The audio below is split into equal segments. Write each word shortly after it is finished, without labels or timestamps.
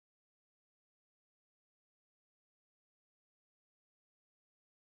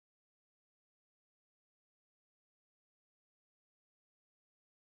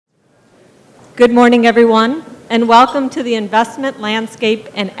Good morning, everyone, and welcome to the Investment Landscape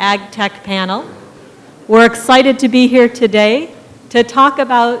and AgTech panel. We're excited to be here today to talk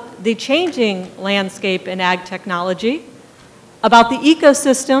about the changing landscape in ag technology, about the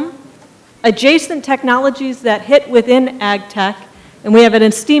ecosystem, adjacent technologies that hit within AgTech, and we have an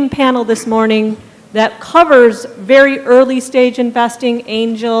esteemed panel this morning that covers very early stage investing,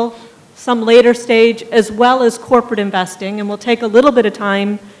 angel, some later stage, as well as corporate investing, and we'll take a little bit of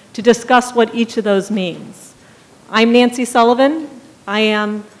time to discuss what each of those means. I'm Nancy Sullivan. I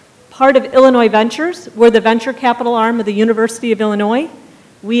am part of Illinois Ventures. We're the venture capital arm of the University of Illinois.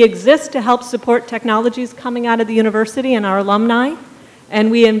 We exist to help support technologies coming out of the university and our alumni, and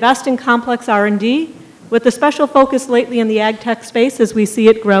we invest in complex R&D with a special focus lately in the ag tech space as we see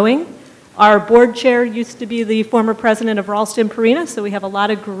it growing. Our board chair used to be the former president of Ralston Purina, so we have a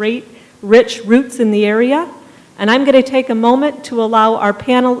lot of great, rich roots in the area. And I'm going to take a moment to allow our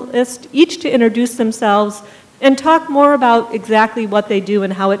panelists each to introduce themselves and talk more about exactly what they do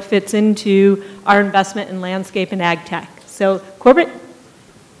and how it fits into our investment in landscape and ag tech. So, Corbett?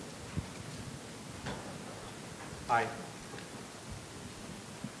 Hi.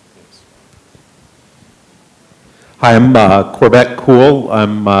 Hi, I'm Corbett Kull.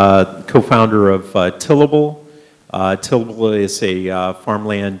 I'm co-founder of Tillable. Tillable is a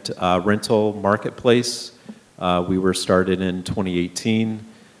farmland rental marketplace. We were started in 2018.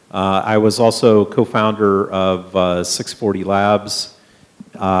 I was also co-founder of 640 Labs,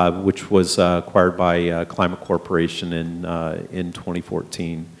 which was acquired by Climate Corporation in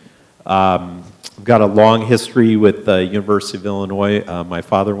 2014. I've got a long history with the University of Illinois. My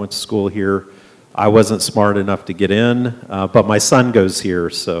father went to school here. I wasn't smart enough to get in, but my son goes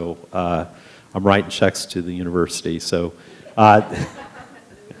here, so I'm writing checks to the university. So.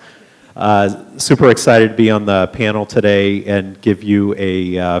 Super excited to be on the panel today and give you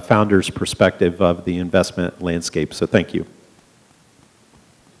a founder's perspective of the investment landscape, so thank you.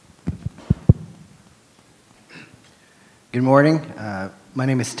 Good morning. My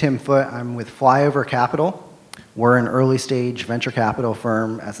name is Tim Foote. I'm with Flyover Capital. We're an early stage venture capital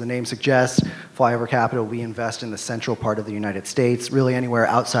firm. As the name suggests, Flyover Capital, we invest in the central part of the United States, really anywhere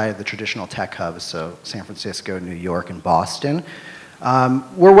outside of the traditional tech hubs, so San Francisco, New York, and Boston.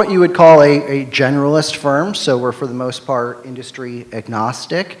 We're what you would call a generalist firm, so we're for the most part industry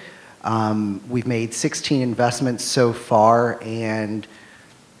agnostic. We've made 16 investments so far, and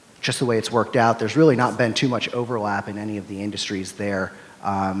just the way it's worked out, there's really not been too much overlap in any of the industries there.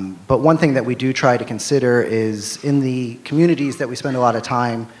 But one thing that we do try to consider is in the communities that we spend a lot of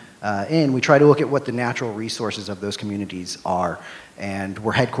time in, we try to look at what the natural resources of those communities are. And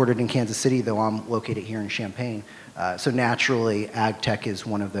we're headquartered in Kansas City, though I'm located here in Champaign. So naturally, ag tech is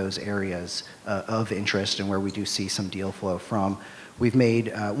one of those areas of interest and where we do see some deal flow from. We've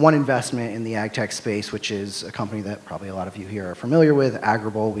made one investment in the ag tech space, which is a company that probably a lot of you here are familiar with,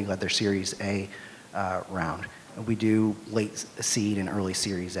 Agrable. We led their Series A round. We do late seed and early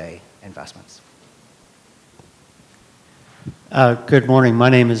Series A investments. Good morning. My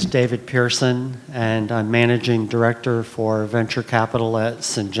name is David Pierson, and I'm Managing Director for Venture Capital at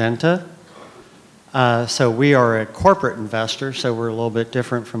Syngenta. So we are a corporate investor, so we're a little bit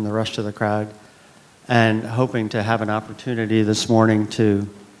different from the rest of the crowd, and hoping to have an opportunity this morning to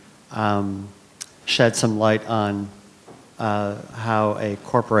shed some light on how a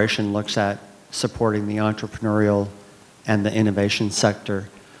corporation looks at supporting the entrepreneurial and the innovation sector.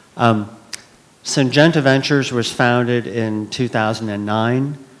 Syngenta Ventures was founded in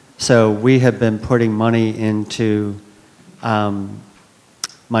 2009, so we have been putting money into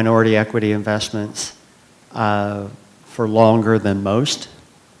minority equity investments for longer than most,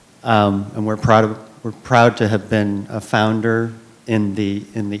 and we're proud to have been a founder in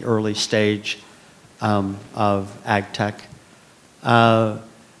the early stage of ag tech.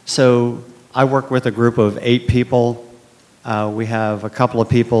 So I work with a group of 8 people. We have a couple of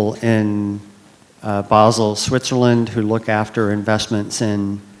people in Basel, Switzerland, who look after investments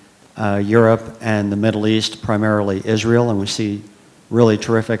in Europe and the Middle East, primarily Israel, and we see really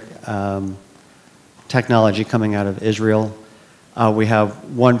terrific technology coming out of Israel. We have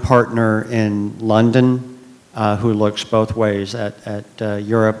one partner in London who looks both ways at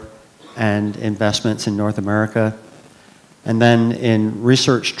Europe and investments in North America. And then in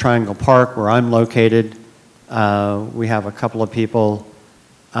Research Triangle Park, where I'm located, we have a couple of people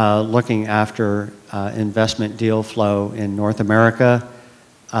looking after investment deal flow in North America,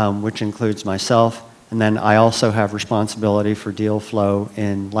 which includes myself. And then I also have responsibility for deal flow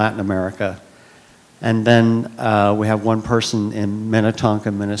in Latin America. And then we have one person in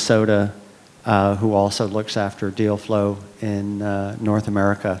Minnetonka, Minnesota, who also looks after deal flow in North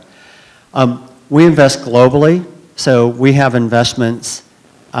America. We invest globally, so we have investments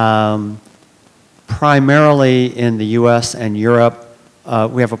primarily in the US and Europe.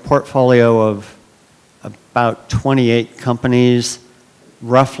 We have a portfolio of about 28 companies,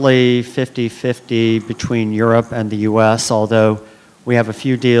 roughly 50-50 between Europe and the US, although we have a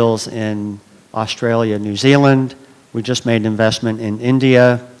few deals in Australia, New Zealand. We just made an investment in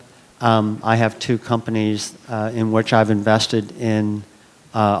India. I have 2 companies in which I've invested in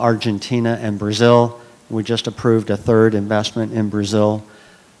Argentina and Brazil. We just approved a 3rd investment in Brazil.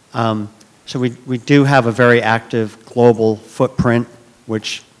 So we do have a very active global footprint,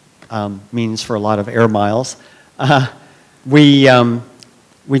 which means for a lot of air miles. We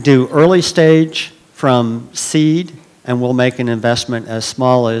do early stage from seed, and we'll make an investment as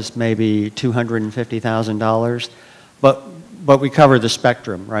small as maybe $250,000. But we cover the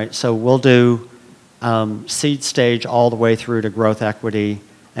spectrum, right? So we'll do seed stage all the way through to growth equity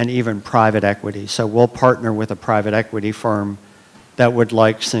and even private equity. So we'll partner with a private equity firm that would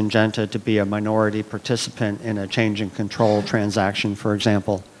like Syngenta to be a minority participant in a change in control transaction, for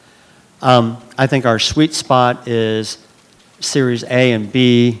example. I think our sweet spot is Series A and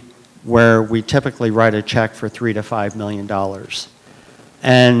B, where we typically write a check for $3 to $5 million.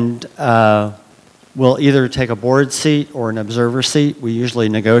 And we'll either take a board seat or an observer seat. We usually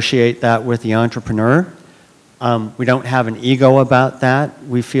negotiate that with the entrepreneur. We don't have an ego about that.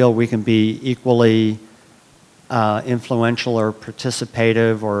 We feel we can be equally influential or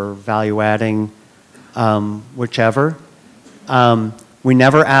participative or value-adding, whichever. We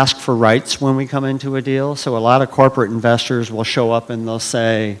never ask for rights when we come into a deal, so a lot of corporate investors will show up and they'll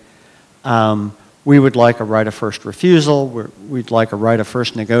say, we would like a right of first refusal, we'd like a right of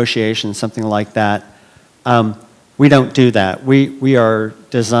first negotiation, something like that. We don't do that. We are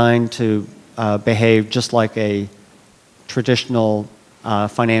designed to behave just like a traditional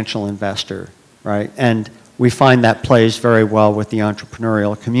financial investor, right? And we find that plays very well with the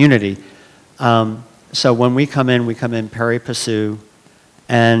entrepreneurial community. So when we come in pari passu,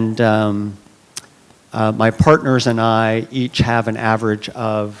 and my partners and I each have an average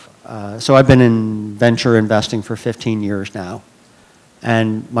of, so I've been in venture investing for 15 years now.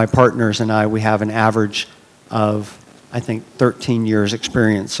 And my partners and I, we have an average of, I think, 13 years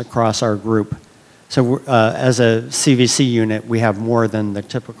experience across our group. So as a CVC unit, we have more than the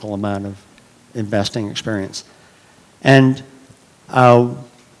typical amount of investing experience. And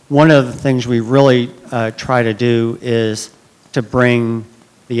one of the things we really try to do is to bring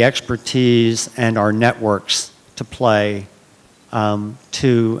the expertise and our networks to play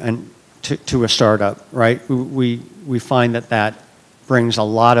to a startup, right? We find that brings a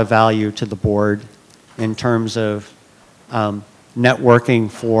lot of value to the board in terms of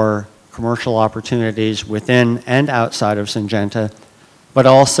networking for commercial opportunities within and outside of Syngenta, but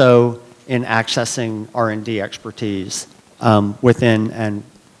also in accessing R&D expertise within and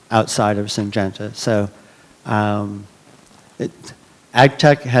outside of Syngenta. So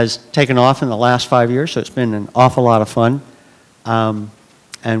AgTech has taken off in the last 5 years, so it's been an awful lot of fun.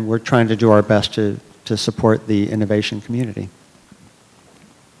 And we're trying to do our best to support the innovation community.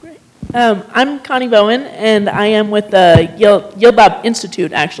 Great. I'm Connie Bowen, and I am with the Yield Lab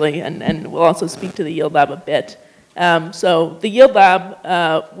Institute, actually, and we'll also speak to the Yield Lab a bit. So the Yield Lab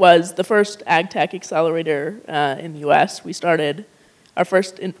was the first AgTech accelerator in the US. We started, our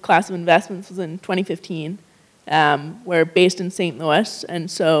first class of investments was in 2015. We're based in St. Louis, and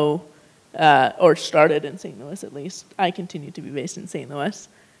so, or started in St. Louis at least. I continue to be based in St. Louis.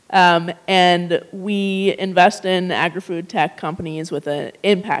 And we invest in agri-food tech companies with an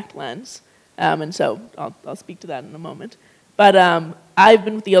impact lens. And so I'll speak to that in a moment. But I've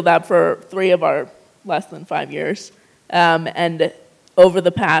been with the Yield Lab for 3 of our less than 5 years. And over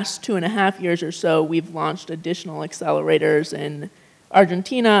the past 2.5 years or so, we've launched additional accelerators in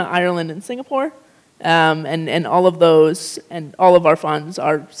Argentina, Ireland, and Singapore. And all of those and all of our funds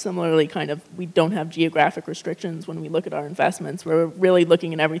are similarly kind of, we don't have geographic restrictions when we look at our investments. We're really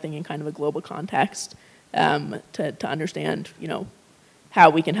looking at everything in kind of a global context to understand, you know,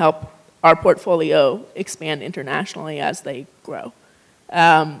 how we can help our portfolio expand internationally as they grow.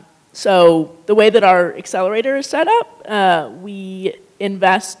 So the way that our accelerator is set up, we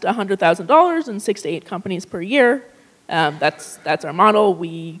invest $100,000 in 6 to 8 companies per year. That's our model.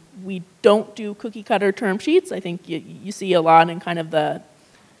 We don't do cookie cutter term sheets. I think you see a lot in kind of the,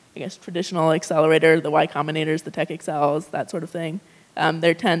 I guess, traditional accelerator, the Y Combinators, the Tech Excels, that sort of thing.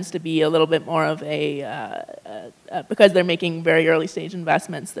 There tends to be a little bit more of a, because they're making very early stage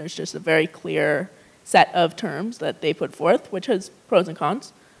investments, there's just a very clear set of terms that they put forth, which has pros and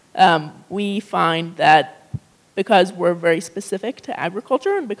cons. We find that because we're very specific to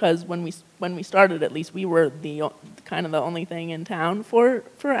agriculture, and because when we started, at least, we were the kind of the only thing in town for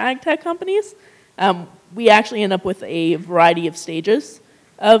ag tech companies. We actually end up with a variety of stages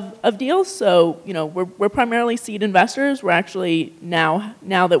of deals. So, you know, we're primarily seed investors. We're actually now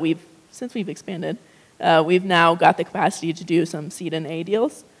that since we've expanded, we've now got the capacity to do some seed and A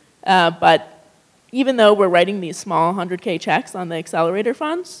deals. But even though we're writing these small 100K checks on the accelerator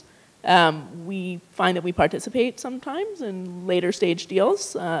funds, we find that we participate sometimes in later stage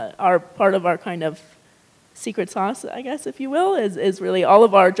deals. Part of our kind of secret sauce, I guess, if you will, is really all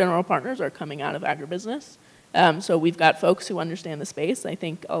of our general partners are coming out of agribusiness. So we've got folks who understand the space. I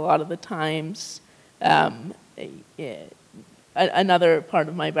think a lot of the times, another part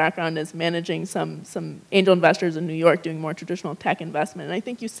of my background is managing some angel investors in New York doing more traditional tech investment. And I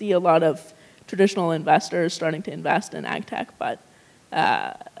think you see a lot of traditional investors starting to invest in ag tech, but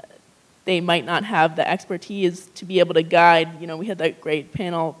they might not have the expertise to be able to guide. You know, we had that great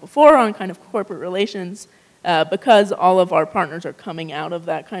panel before on kind of corporate relations. Because all of our partners are coming out of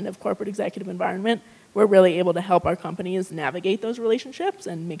that kind of corporate executive environment, we're really able to help our companies navigate those relationships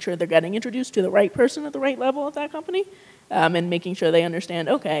and make sure they're getting introduced to the right person at the right level of that company, and making sure they understand,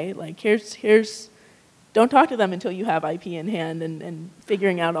 okay, like here's don't talk to them until you have IP in hand, and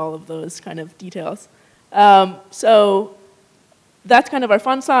figuring out all of those kind of details. So that's kind of our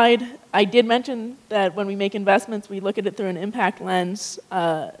fun side. I did mention that when we make investments, we look at it through an impact lens.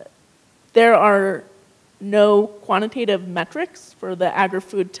 There are no quantitative metrics for the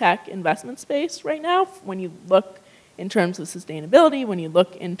agri-food tech investment space right now. When you look in terms of sustainability, when you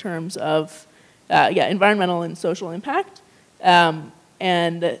look in terms of environmental and social impact.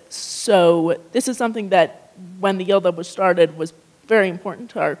 And so this is something that when the Yield Lab was started was very important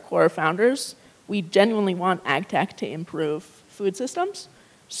to our core founders. We genuinely want ag tech to improve food systems.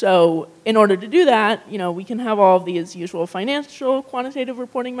 So in order to do that, you know, we can have all of these usual financial quantitative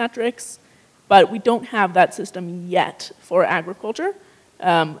reporting metrics, but we don't have that system yet for agriculture,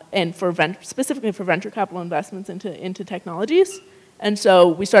 and for specifically for venture capital investments into technologies. And so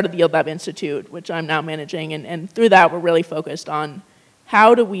we started the Yield Lab Institute, which I'm now managing, and through that we're really focused on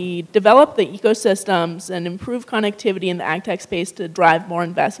how do we develop the ecosystems and improve connectivity in the ag tech space to drive more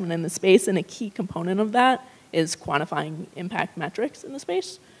investment in the space, and a key component of that is quantifying impact metrics in the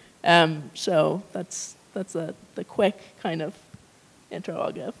space. So that's the quick kind of intro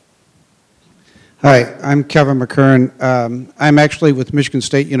I'll give. Hi, I'm Kevin McCurren. I'm actually with Michigan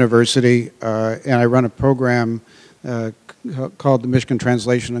State University, and I run a program called the Michigan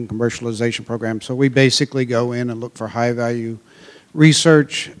Translation and Commercialization Program. So we basically go in and look for high-value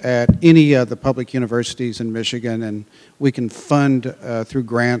research at any of the public universities in Michigan, and we can fund through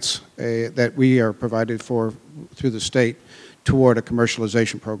grants that we are provided for through the state toward a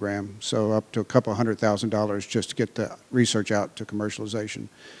commercialization program. So up to a couple $100,000 just to get the research out to commercialization.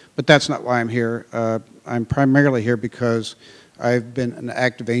 But that's not why I'm here. I'm primarily here because I've been an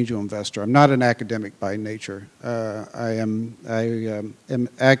active angel investor. I'm not an academic by nature. Been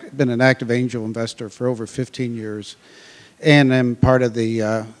an active angel investor for over 15 years, and I'm part of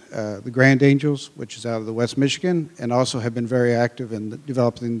the Grand Angels, which is out of the West Michigan, and also have been very active in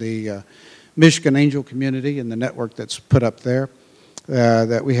developing the Michigan angel community and the network that's put up there.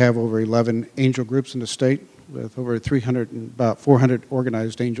 That we have over 11 angel groups in the state, with over 300 and about 400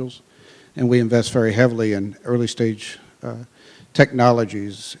 organized angels, and we invest very heavily in early stage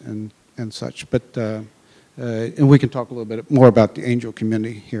technologies and such. But and we can talk a little bit more about the angel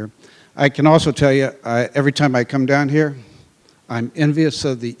community here. I can also tell you, every time I come down here, I'm envious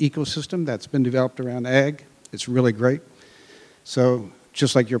of the ecosystem that's been developed around ag. It's really great. So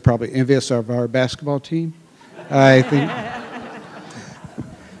just like you're probably envious of our basketball team, I think.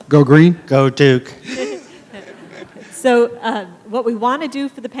 Go Green. Go Duke. So what we want to do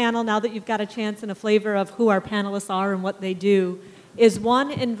for the panel, now that you've got a chance and a flavor of who our panelists are and what they do, is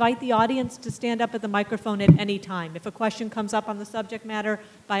one, invite the audience to stand up at the microphone at any time. If a question comes up on the subject matter,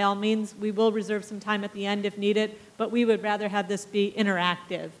 by all means, we will reserve some time at the end if needed, but we would rather have this be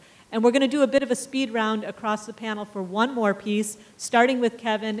interactive. And we're going to do a bit of a speed round across the panel for one more piece, starting with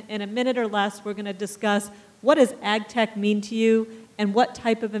Kevin. In a minute or less, we're going to discuss what does ag tech mean to you and what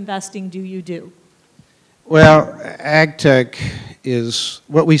type of investing do you do? Well, ag tech is,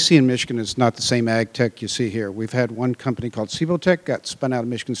 what we see in Michigan is not the same ag tech you see here. We've had one company called Biotech, got spun out of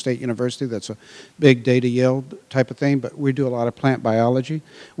Michigan State University. That's a big data yield type of thing, but we do a lot of plant biology.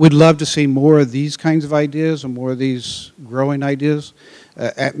 We'd love to see more of these kinds of ideas and more of these growing ideas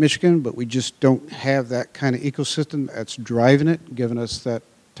at Michigan, but we just don't have that kind of ecosystem that's driving it, giving us that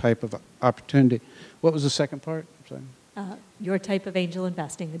type of opportunity. What was the second part? I'm sorry. your type of angel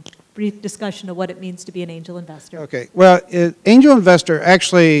investing, a brief discussion of what it means to be an angel investor. Okay. Well, angel investor,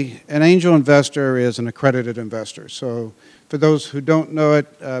 actually, an angel investor is an accredited investor. So for those who don't know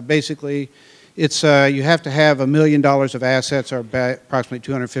it, basically, it's you have to have $1 million of assets or approximately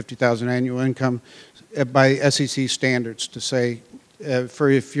 $250,000 annual income by SEC standards to say,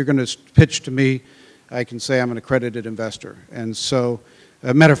 if you're going to pitch to me, I can say I'm an accredited investor. And so,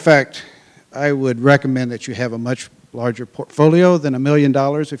 matter of fact, I would recommend that you have a much larger portfolio than $1 million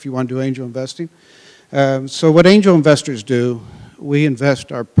if you want to do angel investing. So what angel investors do, we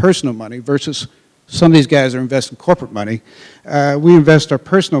invest our personal money versus some of these guys are investing corporate money. We invest our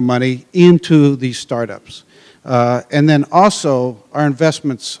personal money into these startups. And then also our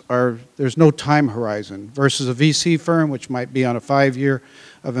investments are, there's no time horizon versus a VC firm, which might be on a 5-year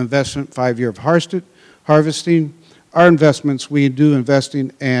of investment, 5-year of harvesting. Our investments, we do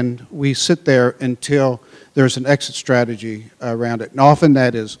investing and we sit there until there's an exit strategy around it. And often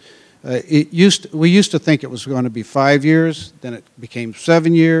that is, we used to think it was going to be 5 years, then it became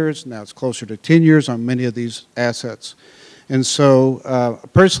 7 years, now it's closer to 10 years on many of these assets. And so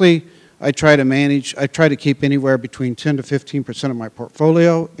personally, I try to keep anywhere between 10 to 15% of my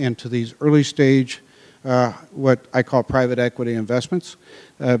portfolio into these early stage, what I call private equity investments,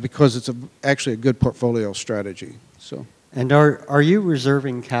 because it's actually a good portfolio strategy. So. And are you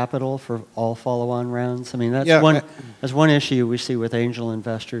reserving capital for all follow-on rounds? I mean, that's one issue we see with angel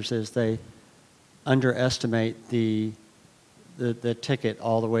investors is they underestimate the ticket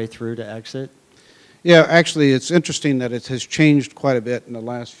all the way through to exit. Yeah, actually, it's interesting that it has changed quite a bit in the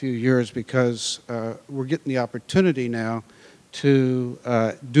last few years because we're getting the opportunity now to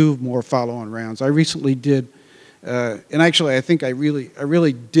do more follow-on rounds. I recently did, and actually, I think I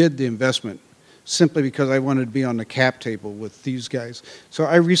really did the investment simply because I wanted to be on the cap table with these guys. So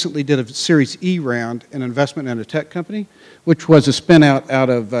I recently did a Series E round, an investment in a tech company, which was a spin out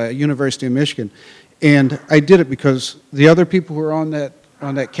of University of Michigan. And I did it because the other people who are on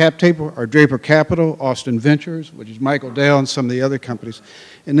that cap table are Draper Capital, Austin Ventures, which is Michael Dale, and some of the other companies.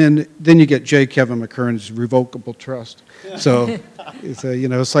 And then you get J. Kevin McCurren's Revocable Trust. So it's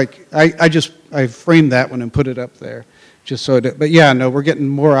it's like I framed that one and put it up there. Just so that, but yeah, no, we're getting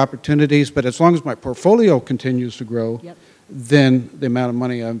more opportunities, but as long as my portfolio continues to grow, then the amount of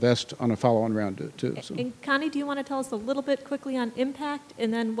money I invest on a follow-on round too. So. And Connie, do you want to tell us a little bit quickly on impact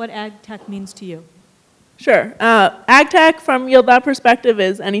and then what AgTech means to you? Sure. AgTech, from Yield Lab perspective,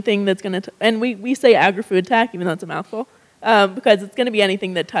 is anything that's going to, and we say agri-food tech, even though it's a mouthful, because it's going to be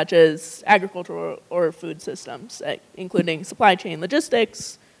anything that touches agricultural or food systems, including supply chain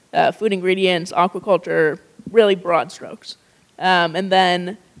logistics, food ingredients, aquaculture, really broad strokes. And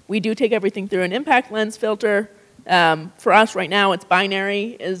then we do take everything through an impact lens filter. For us right now, it's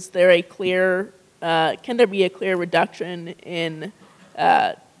binary. Is there a clear, can there be a clear reduction in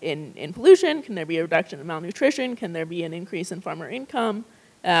pollution? Can there be a reduction in malnutrition? Can there be an increase in farmer income?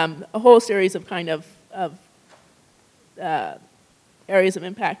 A whole series of kind of areas of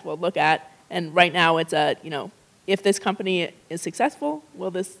impact we'll look at. And right now it's if this company is successful,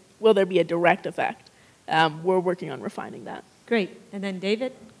 will there be a direct effect? We're working on refining that. Great. And then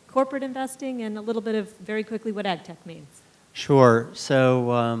David, corporate investing and a little bit of, very quickly, what AgTech means. Sure.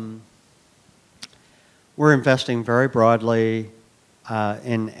 So we're investing very broadly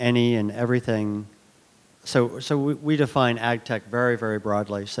in any and everything. So we define AgTech very, very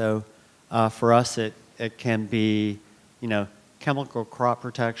broadly. So for us, it can be, chemical crop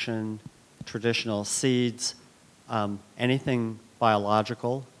protection, traditional seeds, anything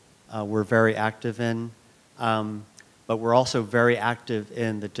biological. We're very active in, but we're also very active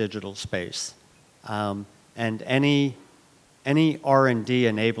in the digital space. And any R&D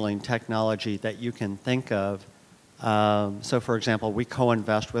enabling technology that you can think of. So for example, we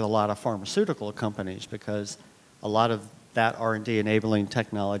co-invest with a lot of pharmaceutical companies because a lot of that R&D enabling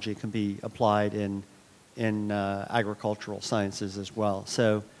technology can be applied in agricultural sciences as well.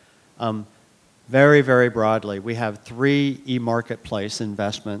 So very, very broadly, we have 3 e-marketplace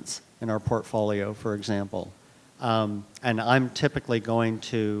investments in our portfolio, for example. And I'm typically going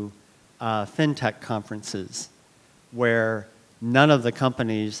to fintech conferences where none of the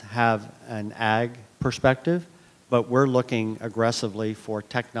companies have an ag perspective, but we're looking aggressively for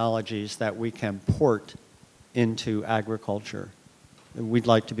technologies that we can port into agriculture. We'd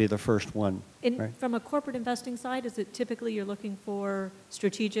like to be the first one. Right? From a corporate investing side, is it typically you're looking for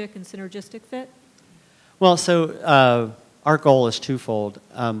strategic and synergistic fit? Well, so our goal is twofold.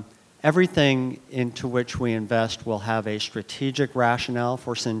 Everything into which we invest will have a strategic rationale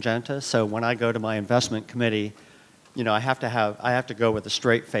for Syngenta. So when I go to my investment committee, I have to go with a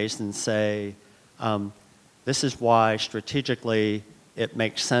straight face and say, This is why strategically it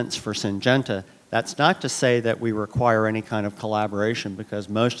makes sense for Syngenta. That's not to say that we require any kind of collaboration, because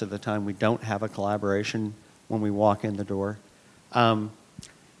most of the time we don't have a collaboration when we walk in the door.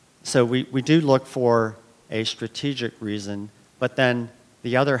 So we do look for a strategic reason, but then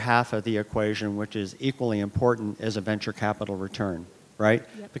the other half of the equation, which is equally important, is a venture capital return, right?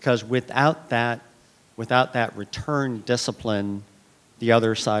 Yep. Because without that return discipline, the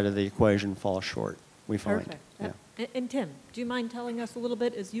other side of the equation falls short, we find. Perfect. Yeah. And Tim, do you mind telling us a little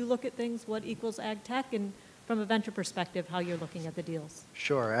bit, as you look at things, what equals AgTech, and from a venture perspective, how you're looking at the deals?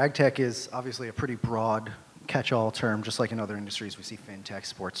 Sure. AgTech is obviously a pretty broad catch-all term, just like in other industries. We see fintech,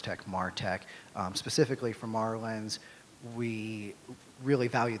 sports tech, martech. Specifically from our lens, we really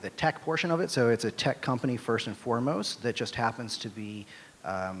value the tech portion of it. So it's a tech company first and foremost that just happens to be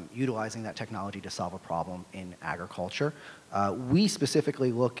utilizing that technology to solve a problem in agriculture. We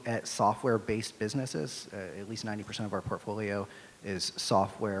specifically look at software-based businesses. At least 90% of our portfolio is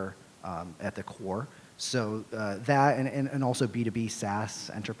software at the core. So that and also B2B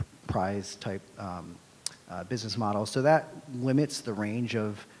SaaS enterprise type business models. So that limits the range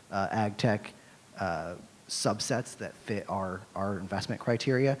of AgTech subsets that fit our investment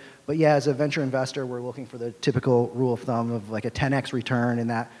criteria. But yeah, as a venture investor, we're looking for the typical rule of thumb of like a 10x return in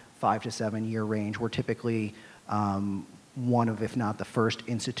that 5 to 7 year range. We're typically one of, if not the first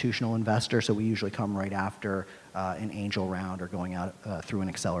institutional investor, so we usually come right after an angel round or going out through an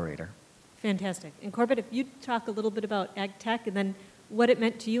accelerator. Fantastic. And Corbett, if you'd talk a little bit about AgTech and then what it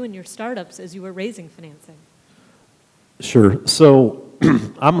meant to you and your startups as you were raising financing. Sure. So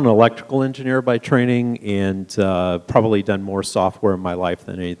I'm an electrical engineer by training, and probably done more software in my life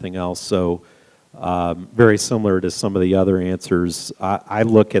than anything else. So very similar to some of the other answers, I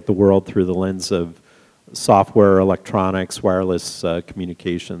look at the world through the lens of software, electronics, wireless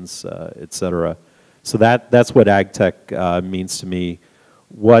communications, et cetera. So that's what AgTech means to me.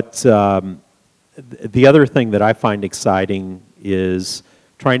 What the other thing that I find exciting is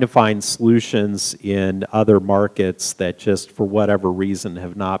trying to find solutions in other markets that just for whatever reason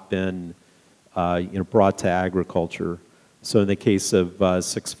have not been brought to agriculture. So in the case of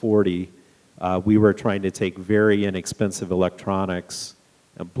 640, we were trying to take very inexpensive electronics,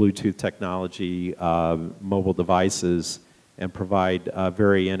 Bluetooth technology, mobile devices, and provide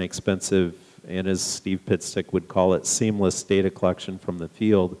very inexpensive, and as Steve Pitstick would call it, seamless data collection from the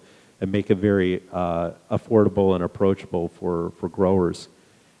field, and make it very affordable and approachable for growers.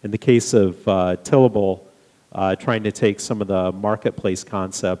 In the case of Tillable, trying to take some of the marketplace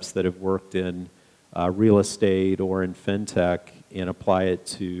concepts that have worked in real estate or in fintech and apply it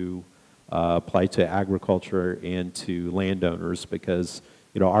to agriculture and to landowners, because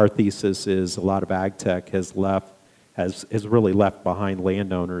our thesis is a lot of AgTech has really left behind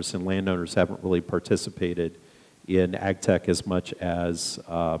landowners, and landowners haven't really participated in AgTech as much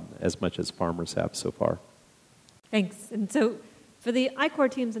as farmers have so far. Thanks. And so for the I-Core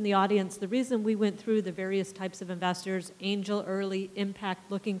teams in the audience, the reason we went through the various types of investors, angel, early, impact,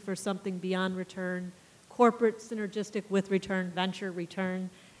 looking for something beyond return, corporate, synergistic with return, venture,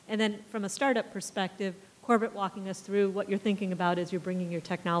 return, and then from a startup perspective, Corbett walking us through what you're thinking about as you're bringing your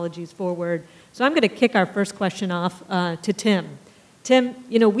technologies forward. So I'm going to kick our first question off to Tim. Tim,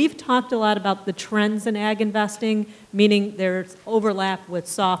 we've talked a lot about the trends in ag investing, meaning there's overlap with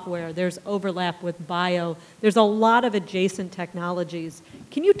software, there's overlap with bio, there's a lot of adjacent technologies.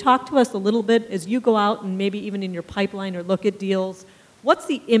 Can you talk to us a little bit as you go out and maybe even in your pipeline or look at deals, what's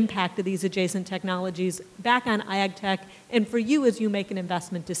the impact of these adjacent technologies back on AgTech and for you as you make an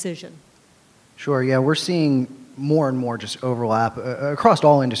investment decision? Sure, yeah, we're seeing more and more just overlap across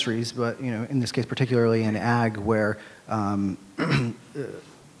all industries, but in this case particularly in ag, where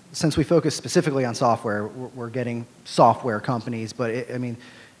since we focus specifically on software, we're getting software companies, but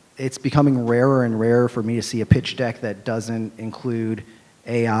it's becoming rarer and rarer for me to see a pitch deck that doesn't include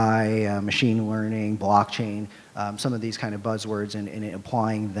AI, machine learning, blockchain, some of these kind of buzzwords, and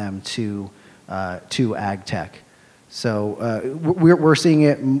applying them to AgTech. So we're seeing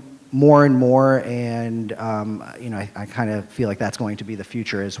it more and more, and I kind of feel like that's going to be the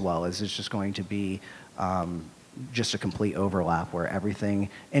future as well. Is it's just going to be just a complete overlap where everything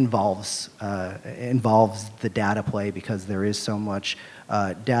involves the data play, because there is so much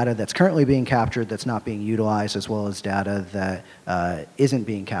data that's currently being captured that's not being utilized, as well as data that isn't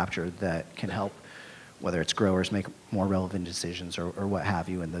being captured that can help, whether it's growers make more relevant decisions or what have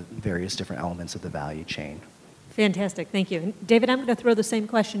you, in the various different elements of the value chain. Fantastic, thank you. And David, I'm going to throw the same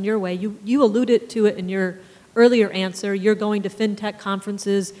question your way. You alluded to it in your earlier answer. You're going to fintech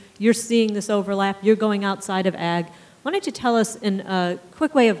conferences, you're seeing this overlap, you're going outside of ag. Why don't you tell us in a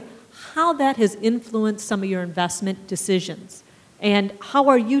quick way of how that has influenced some of your investment decisions. And how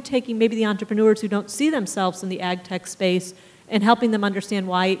are you taking maybe the entrepreneurs who don't see themselves in the ag tech space and helping them understand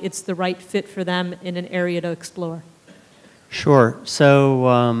why it's the right fit for them in an area to explore? Sure.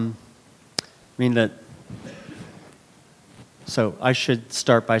 So, so I should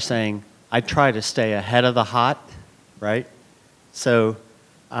start by saying I try to stay ahead of the hot, right? So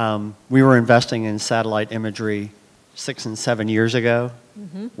we were investing in satellite imagery 6 and 7 years ago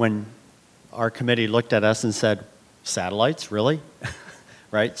when our committee looked at us and said, satellites, really?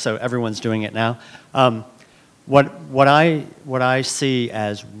 Right? So everyone's doing it now. What I see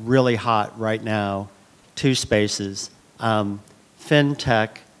as really hot right now, two spaces, fintech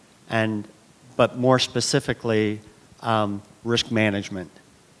but more specifically, risk management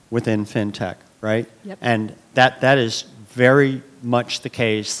within fintech, right? Yep. And that is very much the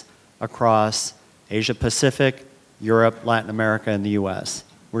case across Asia Pacific, Europe, Latin America, and the US.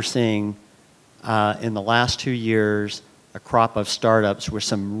 We're seeing in the last 2 years a crop of startups with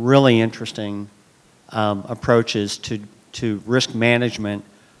some really interesting approaches to risk management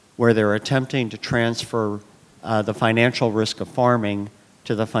where they're attempting to transfer the financial risk of farming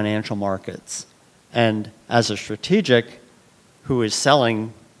to the financial markets. And as a strategic who is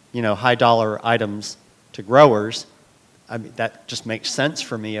selling, high dollar items to growers, I mean, that just makes sense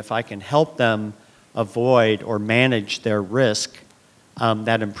for me. If I can help them avoid or manage their risk,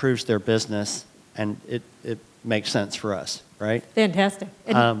 that improves their business, and it makes sense for us, right? Fantastic.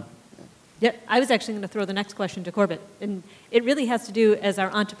 And yeah, I was actually going to throw the next question to Corbett, and it really has to do, as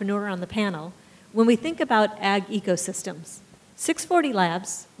our entrepreneur on the panel, when we think about ag ecosystems, 640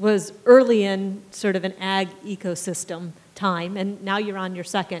 Labs was early in sort of an ag ecosystem time, and now you're on your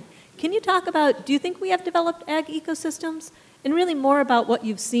second. Can you talk about, do you think we have developed ag ecosystems? And really more about what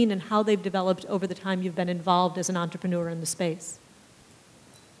you've seen and how they've developed over the time you've been involved as an entrepreneur in the space.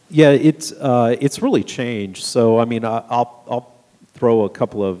 Yeah, it's really changed. So, I mean, I'll throw a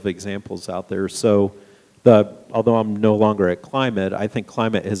couple of examples out there. So, although I'm no longer at Climate, I think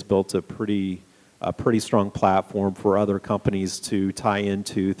Climate has built a pretty strong platform for other companies to tie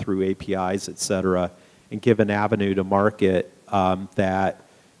into through APIs, et cetera, and give an avenue to market that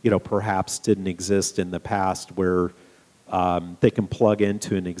perhaps didn't exist in the past, where they can plug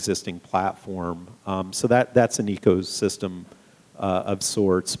into an existing platform. So that's an ecosystem of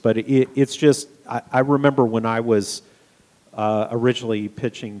sorts. But it's just, I remember when I was originally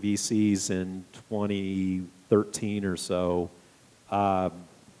pitching VCs in 2013 or so,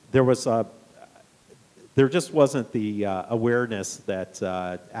 there just wasn't the awareness that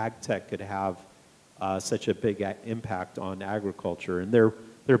AgTech could have such a big impact on agriculture. And there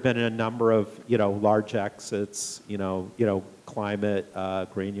have been a number of large exits, Climate,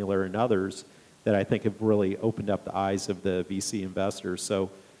 Granular, and others that I think have really opened up the eyes of the VC investors.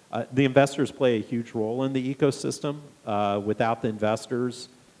 So the investors play a huge role in the ecosystem. Without the investors,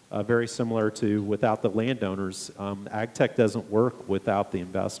 very similar to without the landowners, AgTech doesn't work without the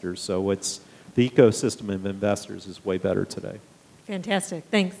investors. So the ecosystem of investors is way better today. Fantastic,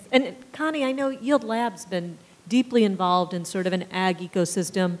 thanks. And Connie, I know Yield Lab's been deeply involved in sort of an ag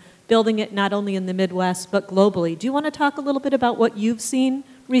ecosystem, building it not only in the Midwest, but globally. Do you want to talk a little bit about what you've seen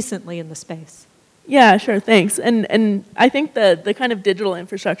recently in the space? Yeah, sure, thanks. And I think the kind of digital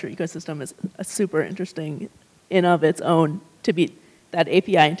infrastructure ecosystem is a super interesting in of its own, to be that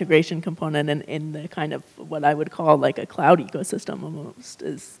API integration component in the kind of what I would call like a cloud ecosystem almost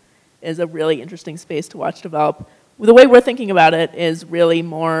is a really interesting space to watch develop. The way we're thinking about it is really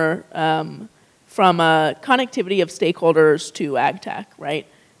more from a connectivity of stakeholders to AgTech, right?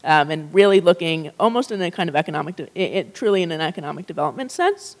 And really looking almost in a kind of truly in an economic development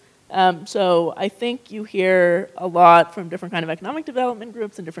sense. So I think you hear a lot from different kind of economic development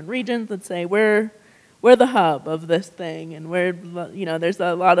groups in different regions that say we're the hub of this thing, and there's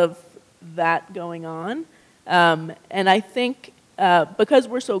a lot of that going on. And I think because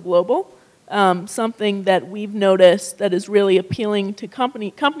we're so global, something that we've noticed that is really appealing to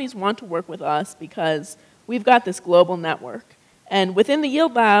companies want to work with us because we've got this global network. And within the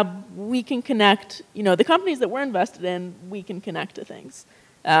Yield Lab, we can connect, the companies that we're invested in, we can connect to things.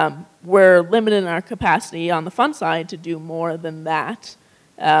 We're limited in our capacity on the fund side to do more than that.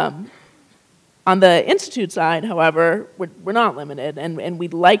 On the institute side, however, we're not limited, and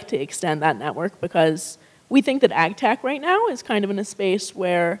we'd like to extend that network because we think that AgTech right now is kind of in a space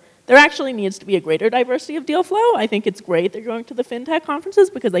where there actually needs to be a greater diversity of deal flow. I think it's great they're going to the FinTech conferences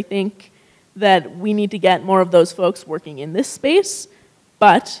because I think that we need to get more of those folks working in this space,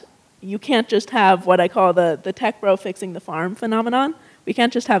 but you can't just have what I call the tech bro fixing the farm phenomenon. We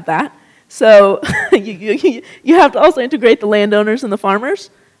can't just have that. So you have to also integrate the landowners and the farmers.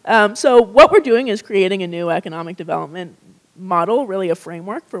 So what we're doing is creating a new economic development model, really a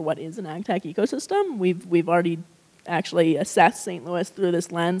framework for what is an AgTech ecosystem. We've already actually assessed St. Louis through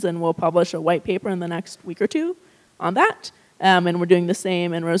this lens, and we'll publish a white paper in the next week or two on that. And we're doing the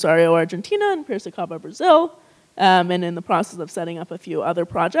same in Rosario, Argentina, and Piracicaba, Brazil, and in the process of setting up a few other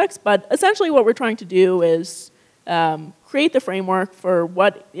projects. But essentially what we're trying to do is create the framework for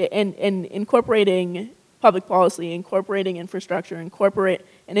what, and incorporating public policy, incorporating infrastructure, and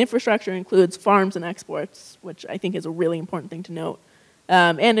infrastructure includes farms and exports, which I think is a really important thing to note,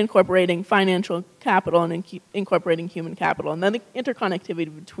 and incorporating financial capital and incorporating human capital, and then the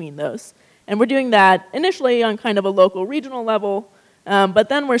interconnectivity between those. And we're doing that initially on kind of a local, regional level, but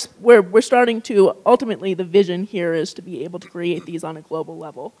then we're starting to, ultimately the vision here is to be able to create these on a global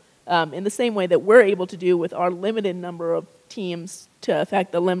level, in the same way that we're able to do with our limited number of teams to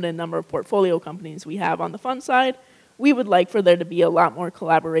affect the limited number of portfolio companies we have on the fund side. We would like for there to be a lot more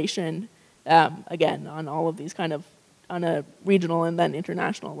collaboration, again, on all of these kind of, on a regional and then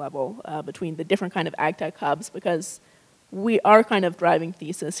international level, between the different kind of AgTech hubs, because our kind of driving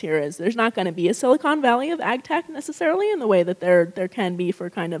thesis here is there's not going to be a Silicon Valley of AgTech necessarily in the way that there can be for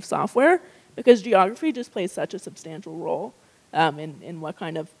kind of software, because geography just plays such a substantial role in what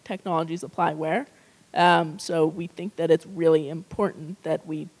kind of technologies apply where. So we think that it's really important that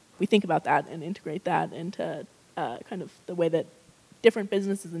we think about that and integrate that into kind of the way that different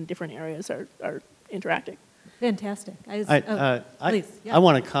businesses in different areas are interacting. Fantastic. Please. Yeah. I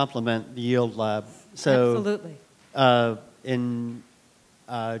want to compliment the Yield Lab. So, absolutely. In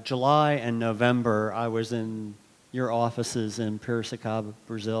July and November, I was in your offices in Piracicaba,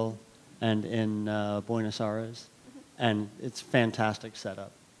 Brazil, and in Buenos Aires, and it's fantastic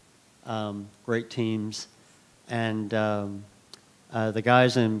setup. Great teams, and the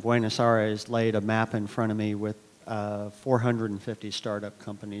guys in Buenos Aires laid a map in front of me with 450 startup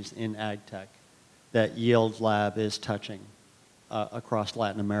companies in AgTech that Yield Lab is touching across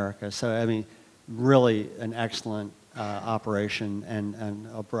Latin America. So, I mean, really an excellent operation and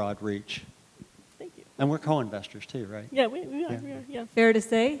a broad reach. Thank you. And we're co-investors too, right? Yeah, we are, yeah. Fair to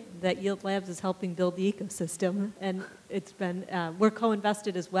say that Yield Labs is helping build the ecosystem, and it's been, we're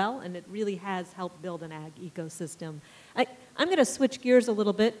co-invested as well, and it really has helped build an ag ecosystem. I'm going to switch gears a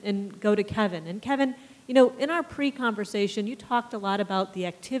little bit and go to Kevin. And Kevin, you know, in our pre-conversation, you talked a lot about the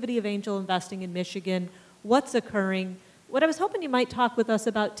activity of angel investing in Michigan, what's occurring. What I was hoping you might talk with us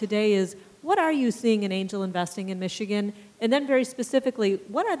about today is, what are you seeing in angel investing in Michigan? And then very specifically,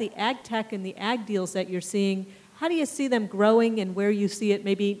 what are the ag tech and the ag deals that you're seeing? How do you see them growing and where you see it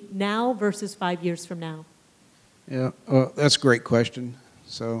maybe now versus 5 years from now? Yeah, well, that's a great question.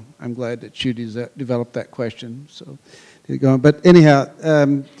 So I'm glad that you developed that question. So, but anyhow,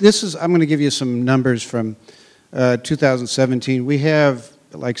 I'm going to give you some numbers from 2017. We have,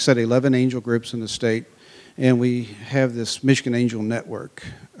 like I said, 11 angel groups in the state, and we have this Michigan Angel Network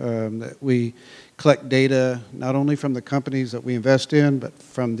that we collect data not only from the companies that we invest in, but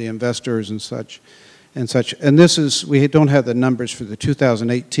from the investors and such. And this is, we don't have the numbers for the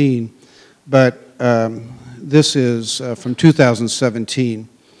 2018, but this is from 2017.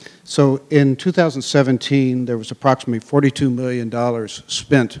 So in 2017, there was approximately $42 million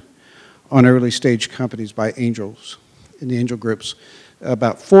spent on early stage companies by angels in the angel groups.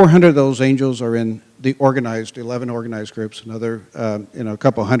 About 400 of those angels are in the organized, 11 organized groups. Another, a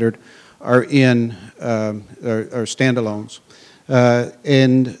couple hundred are in are standalones.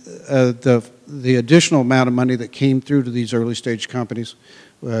 And the additional amount of money that came through to these early stage companies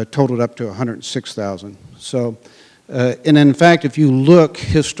totaled up to $106,000. So, and in fact, if you look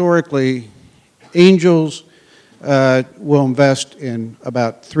historically, angels will invest in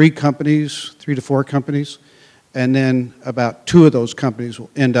about 3 to 4 companies, and then about 2 of those companies will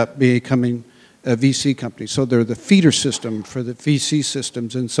end up becoming VC companies. So they're the feeder system for the VC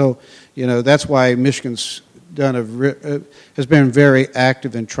systems, and so that's why Michigan's has been very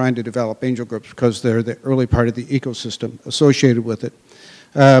active in trying to develop angel groups, because they're the early part of the ecosystem associated with it.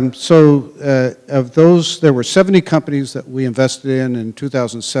 Of those, there were 70 companies that we invested in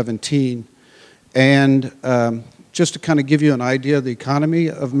 2017, and just to kind of give you an idea of the economy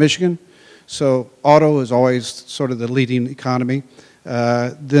of Michigan, so auto is always sort of the leading economy.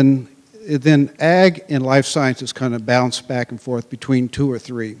 Then ag and life sciences kind of bounce back and forth between 2 or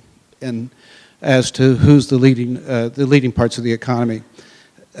 3, and as to who's the leading parts of the economy.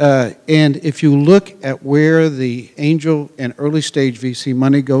 And if you look at where the angel and early stage VC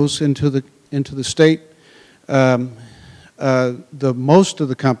money goes into the state, the most of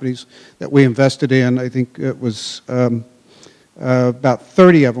the companies that we invested in, I think it was about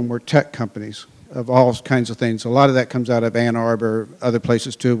 30 of them were tech companies. of all kinds of things. A lot of that comes out of Ann Arbor, other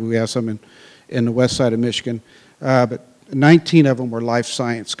places too. We have some in the west side of Michigan. But 19 of them were life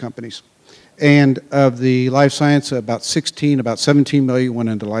science companies. And of the life science, about 17 million went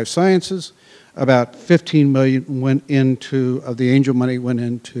into life sciences. About 15 million went into, of the angel money went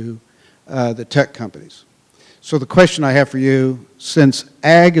into the tech companies. So the question I have for you, since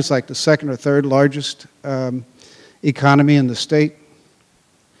ag is like the second or third largest economy in the state,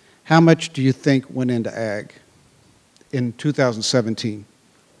 how much do you think went into ag in 2017?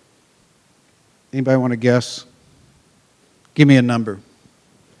 Anybody want to guess? Give me a number.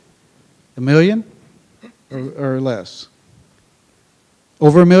 $1 million or less?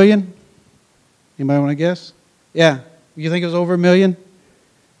 Over $1 million? Anybody want to guess? Yeah. You think it was over $1 million?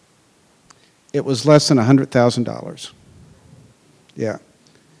 It was less than $100,000. Yeah.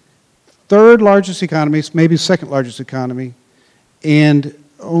 Third largest economy, maybe second largest economy, and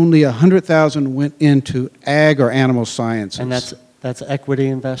only 100,000 went into ag or animal sciences. And that's equity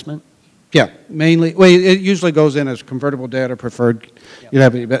investment? Yeah, mainly. Well, it usually goes in as convertible debt or preferred. Yep. You'd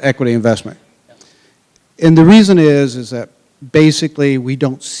have equity investment. Yep. And the reason is that basically we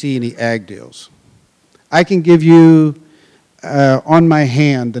don't see any ag deals. I can give you on my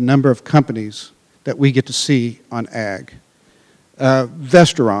hand the number of companies that we get to see on ag.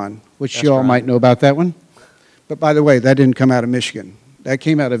 Vestaron, which you all might know about that one. But by the way, that didn't come out of Michigan. That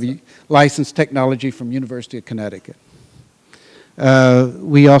came out of licensed technology from University of Connecticut.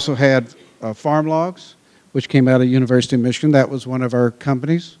 We also had Farm Logs, which came out of University of Michigan. That was one of our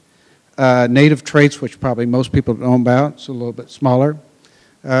companies. Native Traits, which probably most people don't know about. It's a little bit smaller.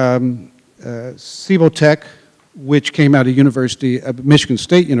 Tech, which came out of Michigan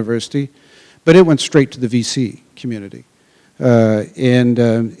State University, but it went straight to the VC community.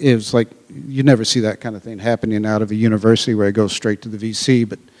 It was like, you never see that kind of thing happening out of a university where it goes straight to the VC,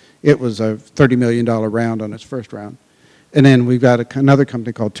 but it was a $30 million round on its first round. And then we've got another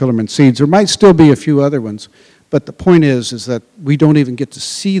company called Tillable Seeds. There might still be a few other ones, but the point is that we don't even get to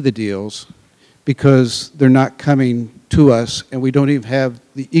see the deals because they're not coming to us, and we don't even have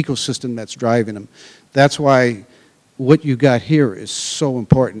the ecosystem that's driving them. That's why what you got here is so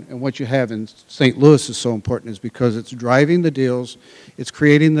important, and what you have in St. Louis is so important, is because it's driving the deals, it's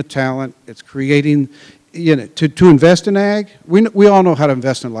creating the talent, it's creating, you know, to invest in ag. We all know how to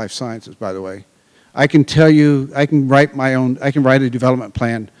invest in life sciences, by the way. I can tell you, I can write a development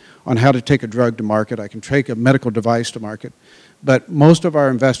plan on how to take a drug to market. I can take a medical device to market. But most of our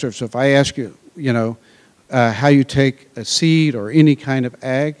investors, if I ask you, you know, how you take a seed or any kind of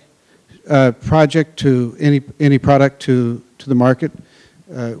ag project to any product to the market,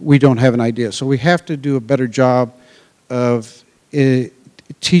 we don't have an idea. So we have to do a better job of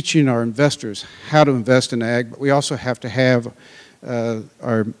teaching our investors how to invest in ag, but we also have to have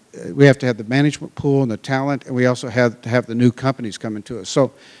the management pool and the talent, and we also have to have the new companies coming to us.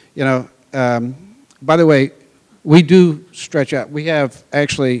 So, you know, by the way, we do stretch out. We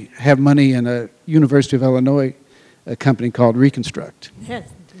actually have money in a University of Illinois, a company called Reconstruct. Yes,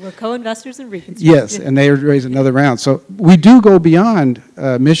 we're co-investors in Reconstruct. Yes, and they raise another round. So we do go beyond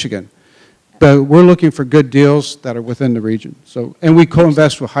Michigan, but we're looking for good deals that are within the region. So, and we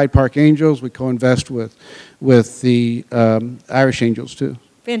co-invest with Hyde Park Angels. We co-invest with the Irish Angels too.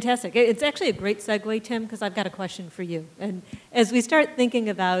 Fantastic. It's actually a great segue, Tim, because I've got a question for you. And as we start thinking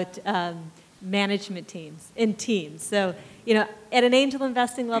about management teams and teams, so, you know, at an angel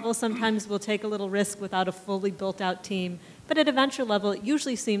investing level, sometimes we'll take a little risk without a fully built out team. But at a venture level, it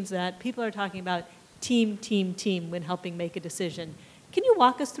usually seems that people are talking about team when helping make a decision. Can you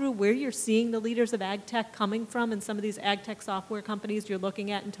walk us through where you're seeing the leaders of AgTech coming from and some of these AgTech software companies you're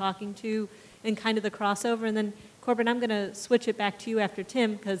looking at and talking to and kind of the crossover? And then, Corbett, I'm going to switch it back to you after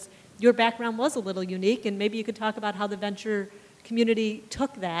Tim because your background was a little unique, and maybe you could talk about how the venture community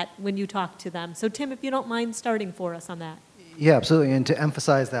took that when you talked to them. So, Tim, if you don't mind starting for us on that. Yeah, absolutely. And to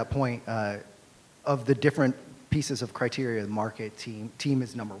emphasize that point, of the different pieces of criteria, the market team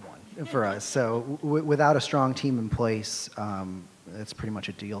is number one for us. So without a strong team in place, it's pretty much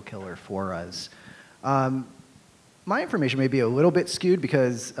a deal killer for us. My information may be a little bit skewed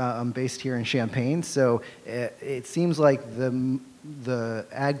because I'm based here in Champaign, so it seems like the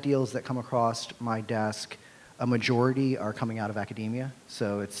ag deals that come across my desk, a majority are coming out of academia.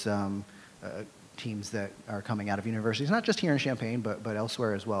 So it's teams that are coming out of universities, not just here in Champaign, but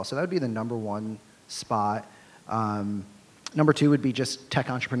elsewhere as well. So that would be the number one spot. Number two would be just tech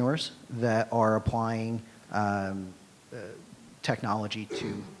entrepreneurs that are applying technology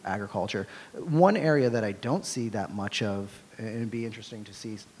to agriculture. One area that I don't see that much of, and it'd be interesting to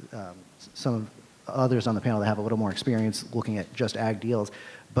see some others on the panel that have a little more experience looking at just ag deals,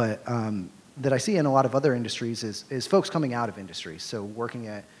 but that I see in a lot of other industries is folks coming out of industries, so working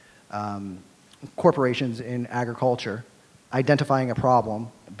at corporations in agriculture, identifying a problem,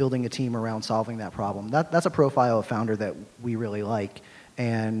 building a team around solving that problem. That's a profile of founder that we really like,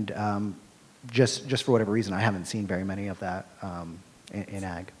 and just for whatever reason, I haven't seen very many of that in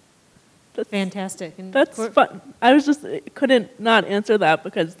ag. That's fantastic. And That's fun. I was just couldn't not answer that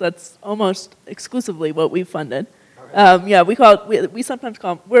because that's almost exclusively what we've funded. Yeah, we sometimes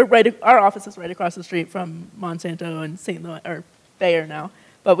call our office is right across the street from Monsanto and St. Louis or Bayer now,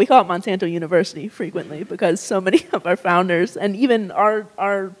 but we call it Monsanto University frequently because so many of our founders and even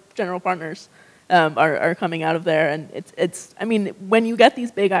our general partners are coming out of there, and it's I mean when you get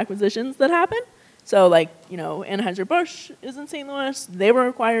these big acquisitions that happen, so like Anheuser-Busch is in St. Louis, they were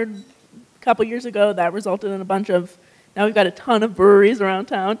acquired a couple years ago. That resulted in a bunch of, now we've got a ton of breweries around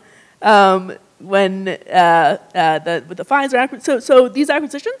town. With the Pfizer acquisition, so these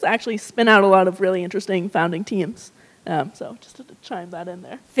acquisitions actually spin out a lot of really interesting founding teams. So just to chime that in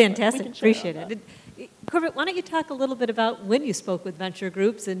there. Fantastic, appreciate it. Corbett, why don't you talk a little bit about when you spoke with venture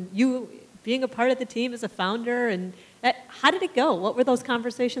groups and you being a part of the team as a founder, and how did it go? What were those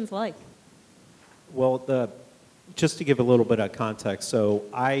conversations like? Well, just to give a little bit of context, so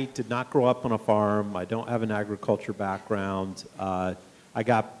I did not grow up on a farm. I don't have an agriculture background. I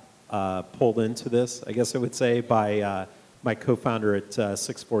got pulled into this, I guess I would say, by my co-founder at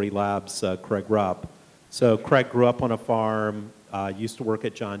 640 Labs, Craig Rupp. So Craig grew up on a farm, used to work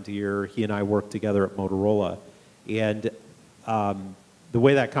at John Deere. He and I worked together at Motorola. And the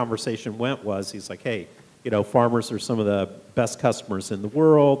way that conversation went was, he's like, hey, farmers are some of the best customers in the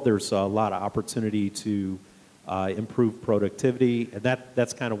world. There's a lot of opportunity to improve productivity. And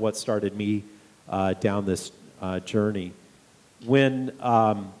that's kind of what started me down this journey.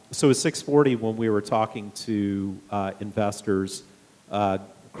 So at 640, when we were talking to investors,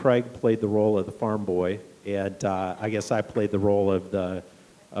 Craig played the role of the farm boy, and I guess I played the role of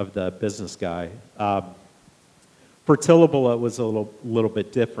the business guy. For Tillable, it was a little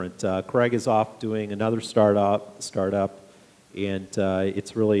bit different. Craig is off doing another startup, and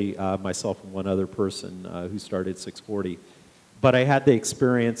it's really myself and one other person who started 640. But I had the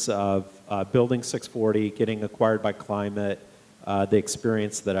experience of building 640, getting acquired by Climate, the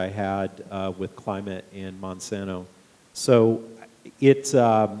experience that I had with Climate and Monsanto. So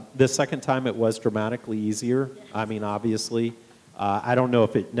the second time it was dramatically easier. I mean, obviously, I don't know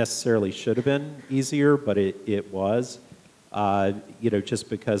if it necessarily should have been easier, but it was, just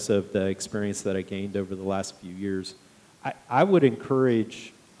because of the experience that I gained over the last few years. I would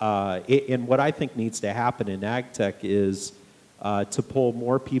encourage, and what I think needs to happen in AgTech is to pull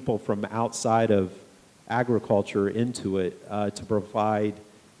more people from outside of agriculture into it to provide,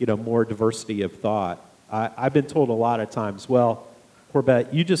 more diversity of thought. I've been told a lot of times, well,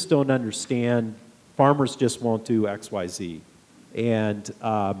 Corbett, you just don't understand. Farmers just won't do X, Y, Z. And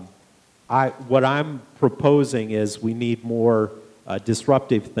what I'm proposing is we need more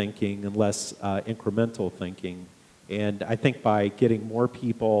disruptive thinking and less incremental thinking. And I think by getting more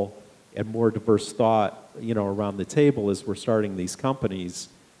people and more diverse thought, around the table as we're starting these companies,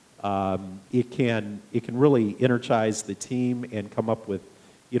 it can really energize the team and come up with,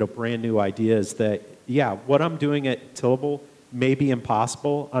 brand new ideas that, yeah, what I'm doing at Tillable may be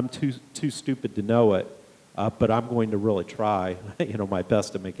impossible. I'm too stupid to know it, but I'm going to really try, my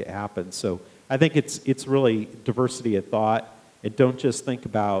best to make it happen. So I think it's really diversity of thought, and don't just think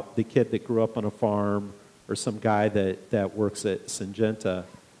about the kid that grew up on a farm or some guy that works at Syngenta.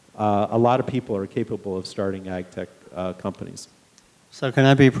 A lot of people are capable of starting AgTech companies. So can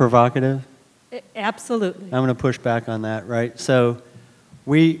I be provocative? Absolutely. I'm going to push back on that, right? So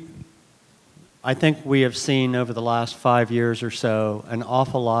I think we have seen over the last 5 years or so an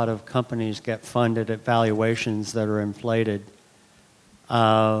awful lot of companies get funded at valuations that are inflated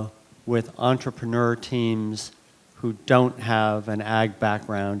with entrepreneur teams who don't have an ag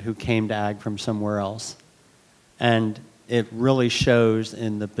background, who came to ag from somewhere else. And it really shows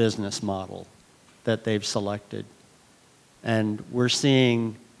in the business model that they've selected. And we're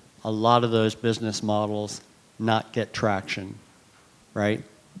seeing a lot of those business models not get traction, right?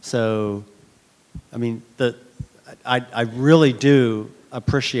 So, I mean, I really do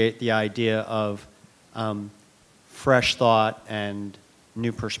appreciate the idea of fresh thought and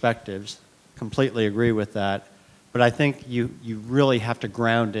new perspectives. Completely agree with that. But I think you really have to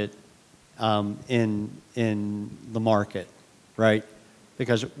ground it in the market, right?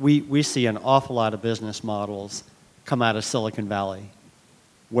 Because we see an awful lot of business models come out of Silicon Valley,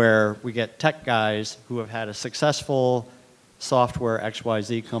 where we get tech guys who have had a successful software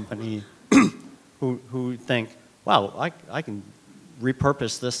XYZ company who think, wow, I can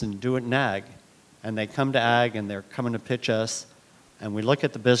repurpose this and do it in ag. And they come to ag and they're coming to pitch us, and we look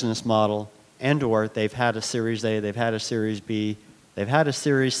at the business model, and/or they've had a Series A, they've had a Series B, they've had a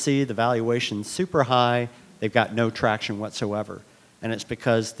Series C, the valuation's super high, they've got no traction whatsoever. And it's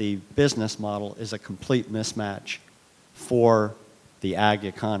because the business model is a complete mismatch for the ag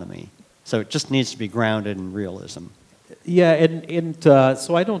economy. So it just needs to be grounded in realism. Yeah, and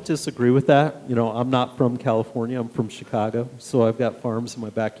so I don't disagree with that. You know, I'm not from California, I'm from Chicago, so I've got farms in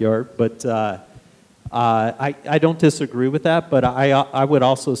my backyard. But I don't disagree with that, but I would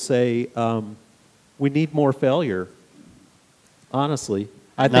also say we need more failure, honestly.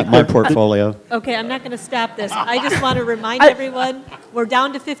 I Not my portfolio. Okay, I'm not going to stop this. I just want to remind everyone, we're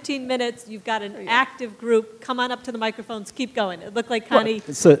down to 15 minutes. You've got an active group. Come on up to the microphones. Keep going. It looked like Connie.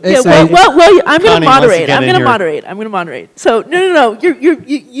 Well, I'm going to moderate. I'm going to moderate. So, no.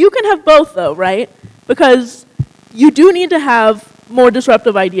 You can have both, though, right? Because you do need to have more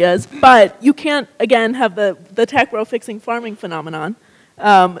disruptive ideas, but you can't, again, have the tech bro fixing farming phenomenon.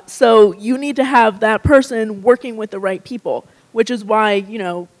 So you need to have that person working with the right people, which is why, you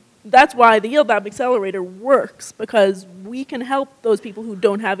know, that's why the Yield Lab Accelerator works, because we can help those people who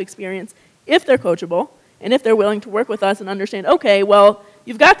don't have experience if they're coachable and if they're willing to work with us and understand, okay, well,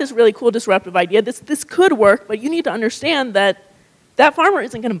 you've got this really cool disruptive idea. This could work, but you need to understand that that farmer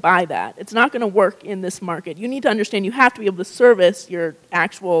isn't going to buy that. It's not going to work in this market. You need to understand you have to be able to service your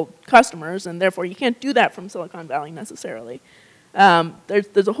actual customers, and therefore you can't do that from Silicon Valley necessarily.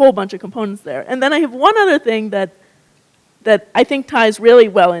 There's a whole bunch of components there. And then I have one other thing that I think ties really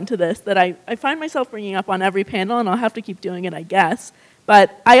well into this that I find myself bringing up on every panel, and I'll have to keep doing it, I guess.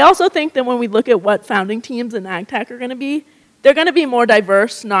 But I also think that when we look at what founding teams in AgTech are going to be, they're going to be more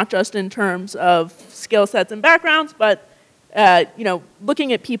diverse, not just in terms of skill sets and backgrounds, but you know,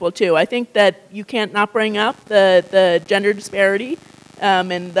 looking at people too. I think that you can't not bring up the gender disparity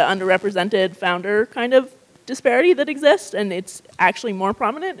and the underrepresented founder kind of disparity that exists, and it's actually more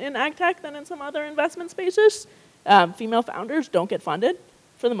prominent in AgTech than in some other investment spaces. Female founders don't get funded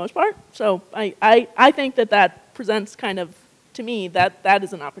for the most part. So I think that presents kind of, to me, that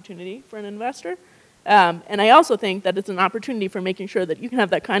is an opportunity for an investor. And I also think that it's an opportunity for making sure that you can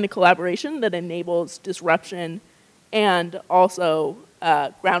have that kind of collaboration that enables disruption and also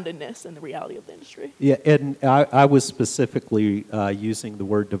groundedness in the reality of the industry. Yeah, and I was specifically using the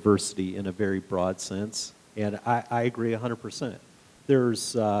word diversity in a very broad sense, and I agree 100%.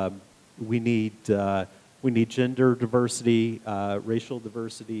 There's, we need gender diversity, racial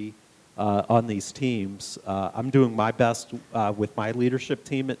diversity on these teams. I'm doing my best with my leadership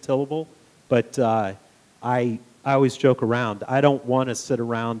team at Tillable, but I always joke around. I don't want to sit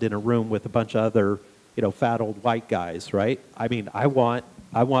around in a room with a bunch of other, you know, fat old white guys, right? I mean, I want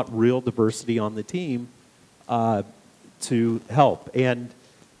real diversity on the team to help. And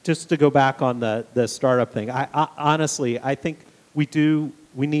just to go back on the startup thing, I honestly, I think we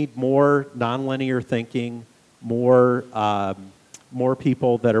need more nonlinear thinking, more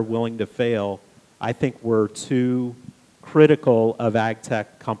people that are willing to fail. I think we're too critical of AgTech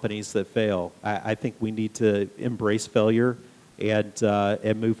companies that fail. I think we need to embrace failure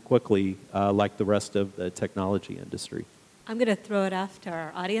and move quickly like the rest of the technology industry. I'm going to throw it off to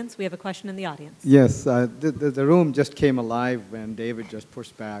our audience. We have a question in the audience. Yes, the room just came alive when David just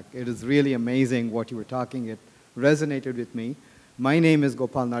pushed back. It is really amazing what you were talking. It resonated with me. My name is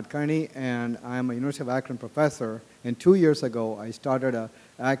Gopal Nadkarni, and I'm a University of Akron professor. And 2 years ago, I started a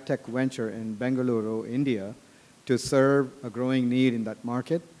AgTech venture in Bengaluru, India, to serve a growing need in that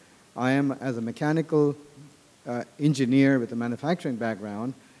market. I am, as a mechanical engineer with a manufacturing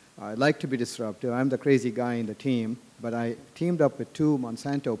background, I like to be disruptive. I'm the crazy guy in the team, but I teamed up with 2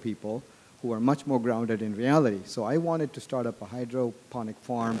 Monsanto people who are much more grounded in reality. So I wanted to start up a hydroponic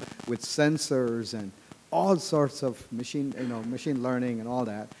farm with sensors and all sorts of machine learning and all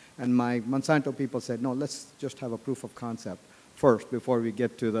that. And my Monsanto people said, no, let's just have a proof of concept first before we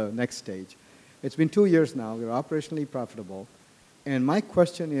get to the next stage. It's been 2 years now. We're operationally profitable. And my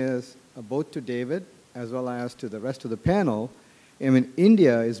question is, both to David as well as to the rest of the panel, I mean,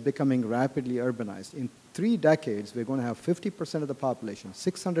 India is becoming rapidly urbanized. In 3 decades, we're going to have 50% of the population,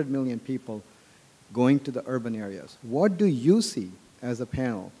 600 million people, going to the urban areas. What do you see as a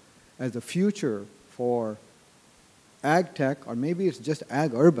panel as the future for AgTech, or maybe it's just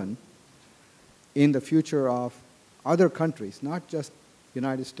ag-urban, in the future of other countries, not just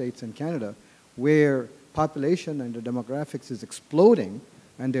United States and Canada, where population and the demographics is exploding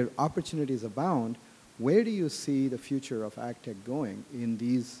and their opportunities abound? Where do you see the future of AgTech going in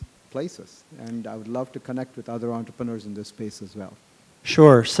these places? And I would love to connect with other entrepreneurs in this space as well.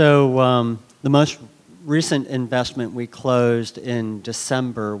 Sure. So the most recent investment we closed in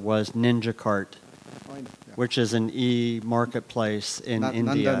December was Ninja Cart, which is an e-marketplace in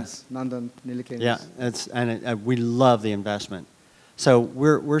India. Yeah, we love the investment. So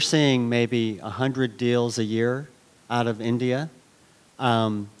we're seeing maybe 100 deals a year out of India,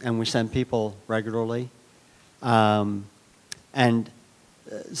 and we send people regularly. And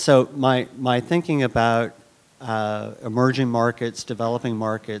so my thinking about emerging markets, developing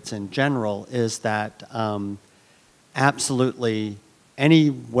markets in general is that absolutely any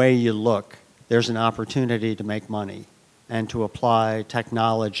way you look, there's an opportunity to make money and to apply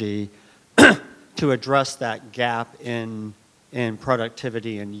technology to address that gap in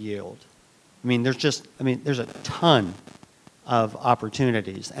productivity and yield. I mean, there's a ton of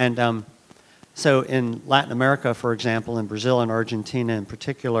opportunities. And so in Latin America, for example, in Brazil and Argentina in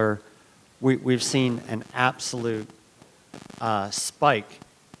particular, we've seen an absolute spike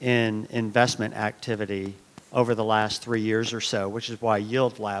in investment activity over the last 3 years or so, which is why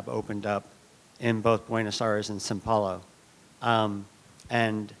Yield Lab opened up in both Buenos Aires and Sao Paulo.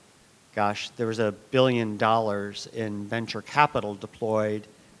 And gosh, there was $1 billion in venture capital deployed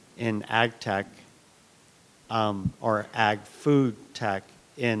in AgTech or ag-food tech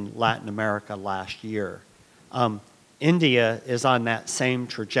in Latin America last year. India is on that same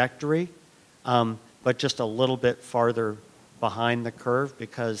trajectory, but just a little bit farther behind the curve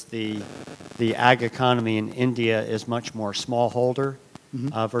because the ag economy in India is much more smallholder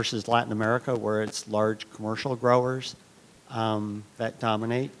versus Latin America, where it's large commercial growers that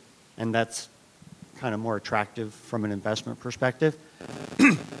dominate, and that's kind of more attractive from an investment perspective.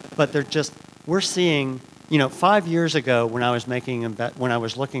 But we're seeing, 5 years ago when I was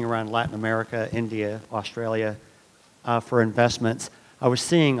looking around Latin America, India, Australia for investments, I was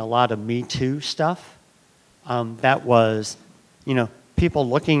seeing a lot of Me Too stuff. That was, people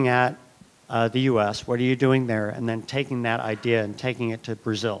looking at the U.S., what are you doing there? And then taking that idea and taking it to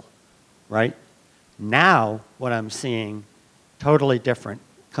Brazil, right? Now, what I'm seeing, totally different,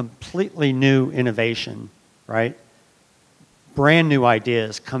 completely new innovation, right? Brand new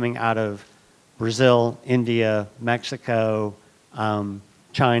ideas coming out of Brazil, India, Mexico,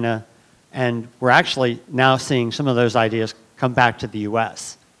 China, and we're actually now seeing some of those ideas come back to the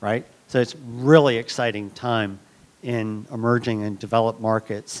U.S., right? So it's really exciting time in emerging and developed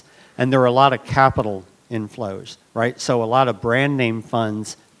markets. And there are a lot of capital inflows, right? So a lot of brand name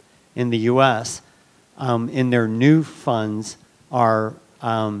funds in the U.S. In their new funds are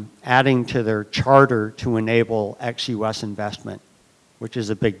adding to their charter to enable ex-U.S. investment, which is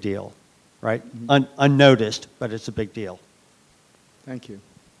a big deal, right? Unnoticed, but it's a big deal. Thank you.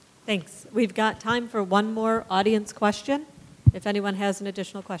 Thanks. We've got time for one more audience question. If anyone has an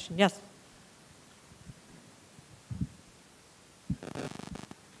additional question. Yes?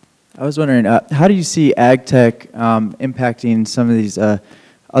 I was wondering, how do you see AgTech impacting some of these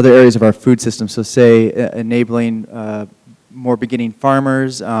other areas of our food system? So say enabling more beginning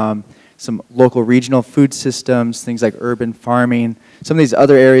farmers, some local regional food systems, things like urban farming, some of these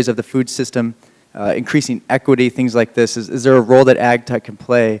other areas of the food system, increasing equity, things like this. Is there a role that AgTech can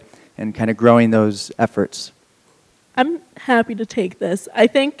play in kind of growing those efforts? I'm happy to take this. I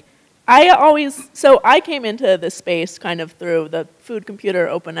think I came into this space kind of through the food computer,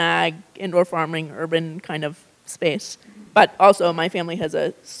 open ag, indoor farming, urban kind of space. But also my family has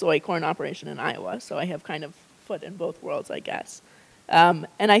a soy corn operation in Iowa, so I have kind of foot in both worlds, I guess. And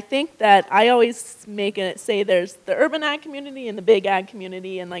I think that I always say there's the urban ag community and the big ag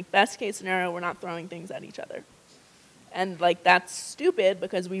community, and like best case scenario, we're not throwing things at each other. And like that's stupid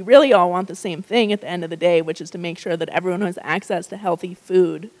because we really all want the same thing at the end of the day, which is to make sure that everyone has access to healthy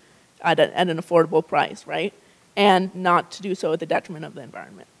food at an affordable price, right? And not to do so at the detriment of the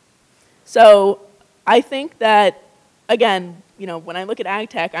environment. So I think that, again, when I look at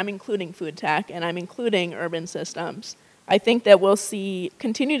AgTech, I'm including food tech and I'm including urban systems. I think that we'll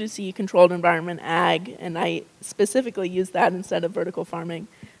continue to see controlled environment ag, and I specifically use that instead of vertical farming.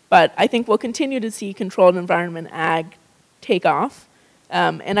 But I think we'll continue to see controlled environment ag take off.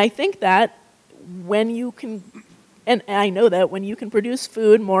 And I think that when you can, and I know that when you can produce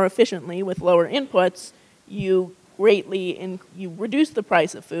food more efficiently with lower inputs, you reduce the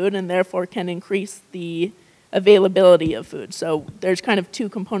price of food and therefore can increase the availability of food. So there's kind of two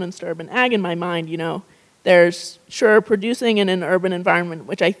components to urban ag in my mind. There's producing in an urban environment,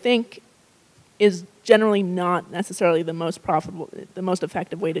 which I think is generally not necessarily the most profitable, the most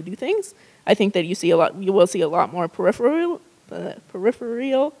effective way to do things. I think that you will see a lot more peripheral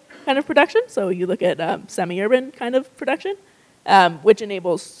kind of production. So you look at semi-urban kind of production, which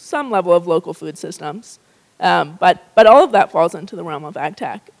enables some level of local food systems. But all of that falls into the realm of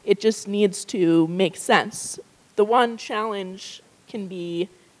AgTech. It just needs to make sense. The one challenge can be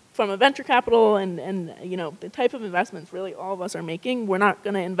from a venture capital and you know, the type of investments really all of us are making. We're not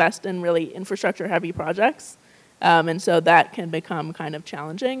going to invest in really infrastructure heavy projects. And so that can become kind of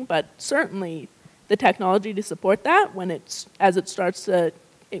challenging, but certainly the technology to support that when as it starts to,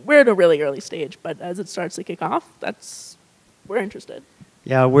 we're at a really early stage, but as it starts to kick off, we're interested.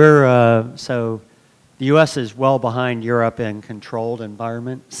 Yeah, so the U.S. is well behind Europe in controlled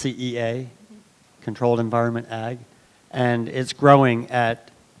environment, CEA, controlled environment ag, and it's growing at,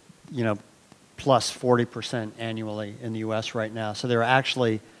 you know, plus 40% annually in the U.S. right now. So there are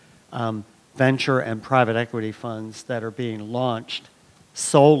actually venture and private equity funds that are being launched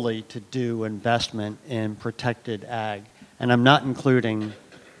solely to do investment in protected ag. And I'm not including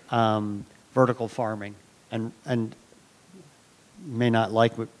vertical farming. And you may not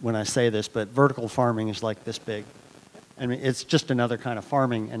like when I say this, but vertical farming is like this big. I mean, it's just another kind of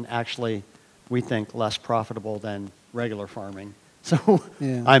farming, and actually, we think less profitable than regular farming. So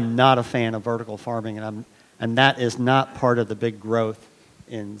yeah. I'm not a fan of vertical farming, and that is not part of the big growth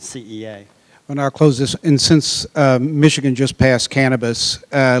in CEA. And I'll close this. And since Michigan just passed cannabis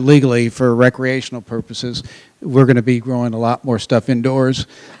legally for recreational purposes, we're going to be growing a lot more stuff indoors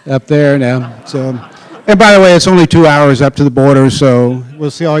up there now. So, and by the way, it's only 2 hours up to the border, so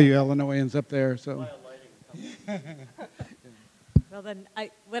we'll see all you Illinoisans up there. So. Well, then,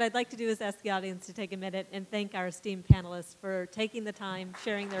 what I'd like to do is ask the audience to take a minute and thank our esteemed panelists for taking the time,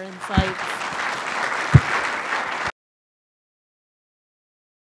 sharing their insights.